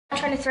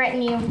trying to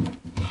threaten you.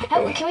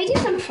 Can we do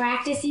some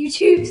practice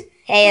YouTube?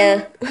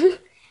 Hey.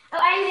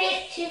 I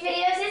made 2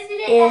 videos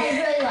yesterday that I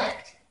really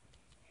liked.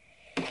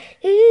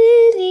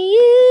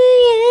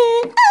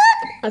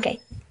 Okay.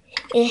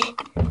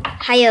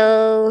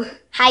 Hiyo.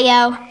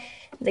 Hiyo.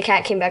 The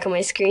cat came back on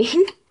my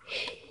screen.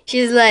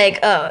 She's like,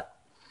 oh.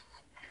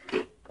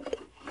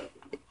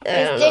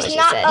 There's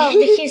not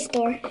the shoe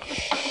store.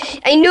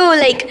 I know,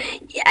 like,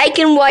 I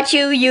can watch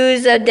you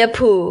use the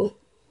poo.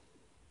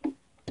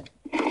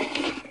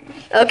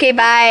 Okay,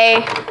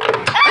 bye.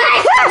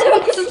 I fell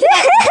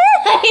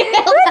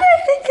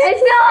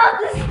off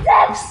the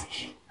steps.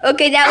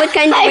 Okay, that was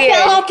kind of I weird.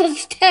 fell off the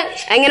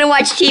steps. I'm gonna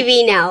watch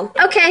TV now.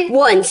 Okay.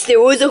 Once there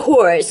was a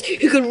horse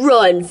who could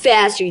run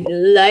faster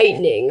than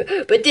lightning,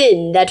 but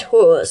then that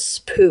horse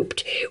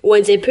pooped.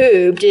 Once it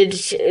pooped,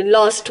 it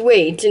lost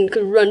weight and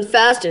could run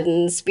faster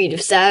than the speed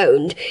of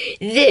sound.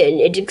 Then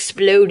it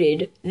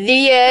exploded.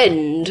 The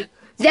end.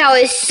 That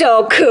was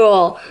so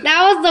cool.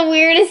 That was the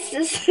weirdest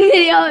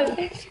video.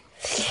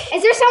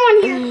 Is there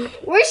someone here?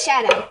 Where's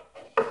Shadow?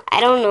 I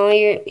don't know.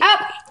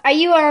 Are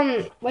you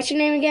what's your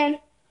name again?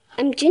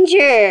 I'm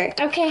Ginger.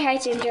 Okay, hi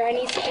Ginger. I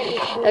need to get you.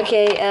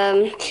 Okay,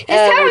 This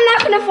time I'm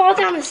not gonna fall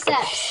down the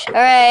steps.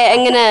 Alright,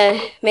 I'm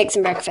gonna make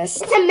some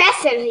breakfast. It's a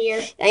mess in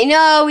here. I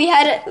know,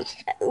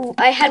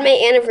 I had my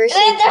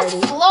anniversary And there's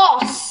party.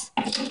 floss.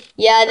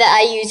 Yeah, that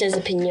I used as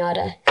a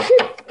piñata.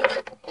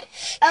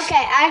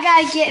 Okay, I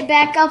gotta get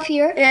back up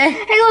here. Yeah.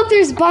 Hey, look,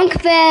 there's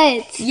bunk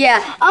beds.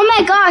 Yeah. Oh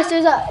my gosh,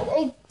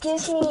 it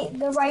gives me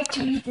the right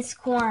to eat this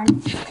corn.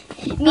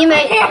 Me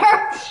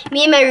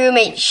and my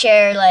roommate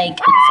share like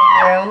the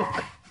same room.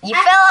 You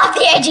fell off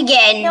the edge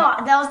again. No,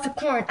 that was the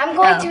corn. I'm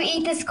going to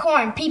eat this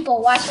corn.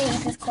 People, watch me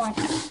eat this corn.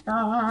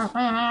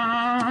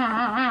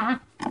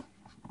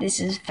 This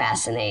is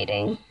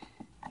fascinating.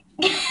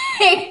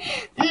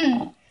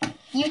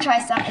 You try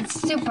some.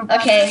 It's super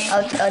buttery. Okay,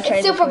 I'll try.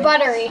 It's super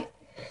buttery.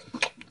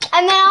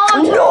 And then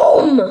I'll...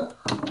 Nom!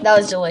 That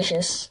was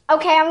delicious.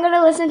 Okay, I'm going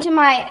to listen to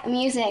my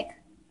music.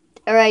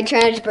 Alright, try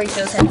not to break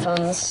those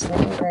headphones.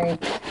 That'd be great.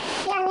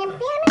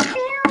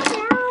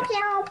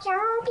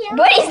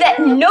 What is that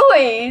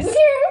noise?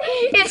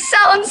 It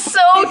sounds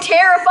so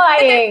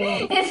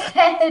terrifying. It's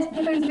that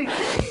music.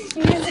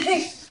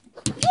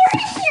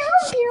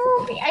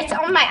 It's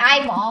on my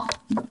eyeball.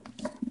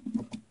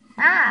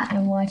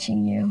 I'm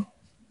watching you.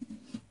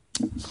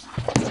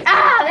 The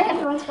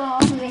headphones fell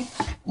off of me.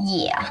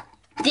 Yeah.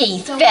 They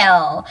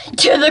fell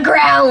to the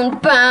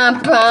ground.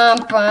 Bum, bum,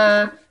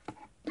 bum.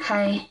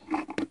 Hi.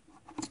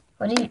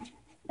 What are you...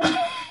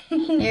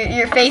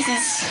 your face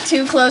is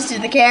too close to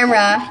the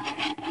camera.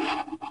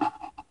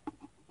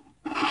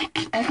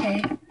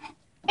 Okay.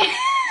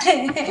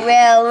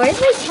 Well, where's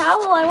my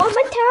towel? I want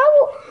my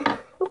towel.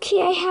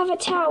 Okay, I have a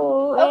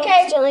towel. Okay.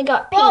 I accidentally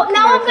got pink Well,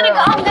 now I'm marker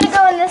gonna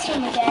go in this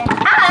room again.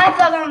 I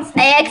fell down the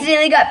stairs. I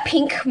accidentally got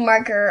pink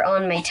marker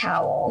on my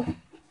towel.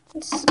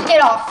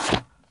 Get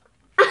off.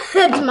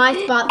 It's my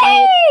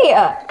spotlight. Hey!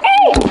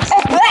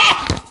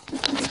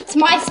 It's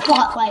my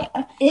spotlight.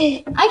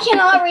 I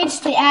cannot reach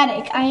the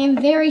attic. I am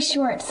very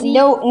short. See?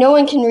 No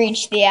one can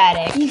reach the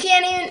attic. You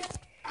can't even...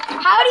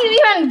 How do you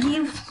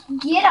even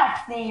get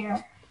up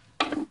there?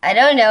 I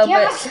don't know, Do you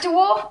have a but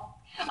stool?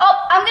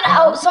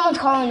 Oh, someone's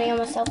calling me on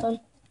my cell phone.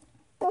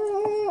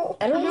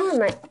 I don't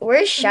know.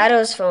 Where's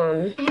Shadow's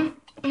phone?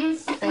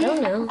 I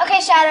don't know.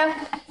 Okay, Shadow.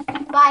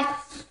 Bye.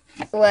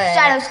 What?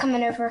 Shadow's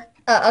coming over.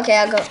 Oh, okay.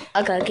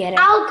 I'll go get it.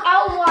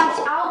 I'll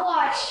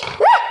watch.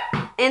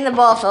 And the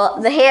ball fell.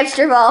 The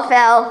hamster ball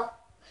fell.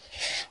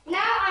 Now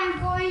I'm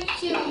going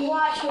to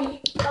watch him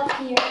up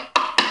here.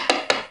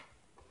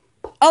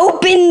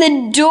 Open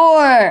the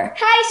door.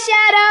 Hi,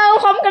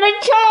 Shadow. I'm gonna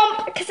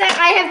jump because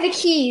I have the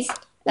keys.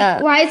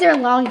 Why is there a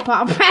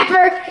lollipop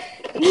wrapper?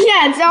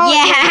 Yeah, it's all.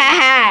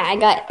 Yeah, I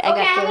got.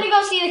 Okay, I'm gonna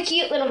go see the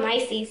cute little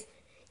miceys.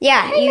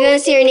 Yeah, you gonna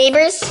see your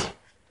neighbors?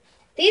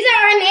 These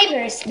are our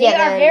neighbors. They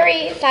are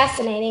very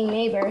fascinating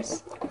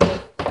neighbors.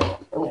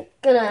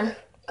 Gonna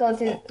go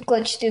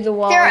glitch through the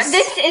walls.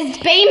 This is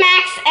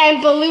Baymax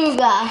and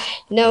Beluga.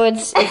 No,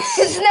 it's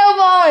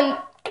Snowball and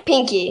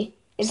Pinky.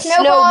 It's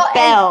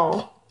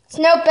Snowball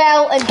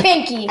Snowbell. and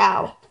Pinky.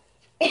 Ow.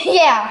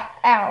 Yeah,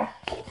 ow.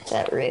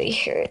 That really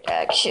hurt,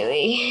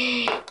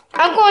 actually.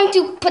 I'm going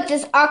to put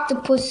this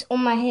octopus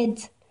on my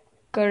head.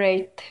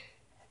 Great.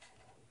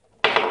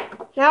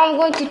 Now I'm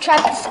going to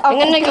trap this octopus. I'm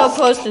gonna go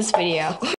post this video.